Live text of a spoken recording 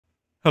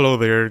Hello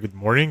there, good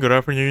morning, good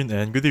afternoon,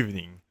 and good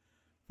evening.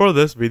 For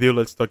this video,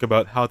 let's talk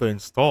about how to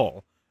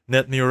install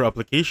NetMirror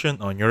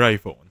application on your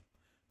iPhone.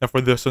 Now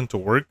for this one to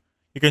work,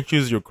 you can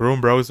choose your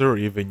Chrome browser or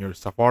even your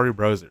Safari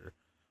browser.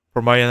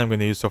 For my end, I'm going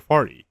to use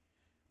Safari.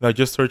 Now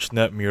just search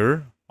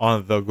NetMirror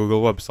on the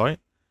Google website,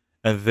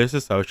 and this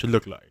is how it should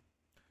look like.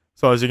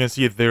 So as you can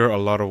see, there are a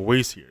lot of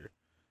ways here,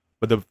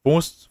 but the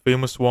most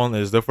famous one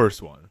is the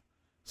first one.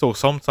 So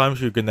sometimes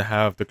you're going to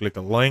have to click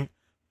a link,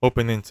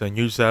 open into a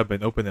new tab,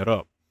 and open it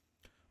up.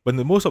 But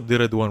the most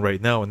updated one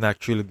right now, and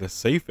actually the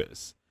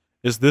safest,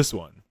 is this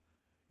one.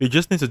 You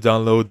just need to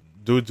download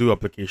Do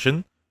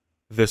application,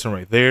 this one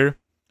right there.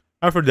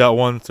 After that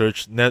one,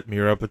 search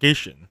NetMirror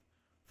application.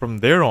 From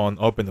there on,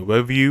 open the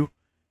web view,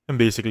 and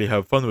basically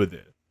have fun with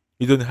it.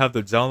 You don't have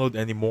to download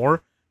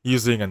anymore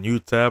using a new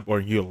tab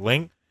or new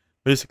link,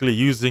 basically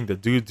using the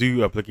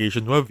Do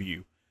application web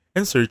view,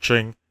 and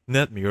searching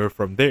NetMirror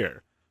from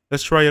there.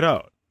 Let's try it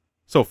out.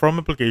 So from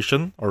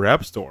application or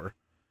app store,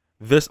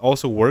 this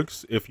also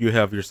works if you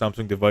have your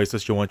Samsung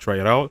devices you want to try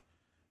it out.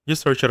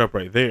 Just search it up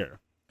right there.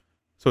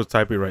 So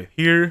type it right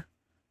here.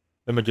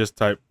 Let me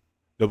just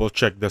double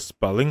check the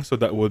spelling. So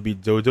that would be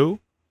Dodo.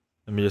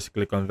 Let me just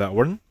click on that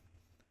one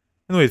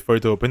and wait for it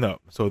to open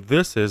up. So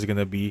this is going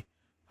to be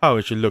how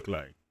it should look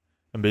like.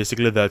 And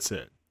basically that's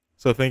it.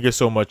 So thank you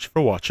so much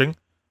for watching.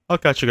 I'll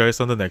catch you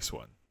guys on the next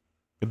one.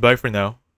 Goodbye for now.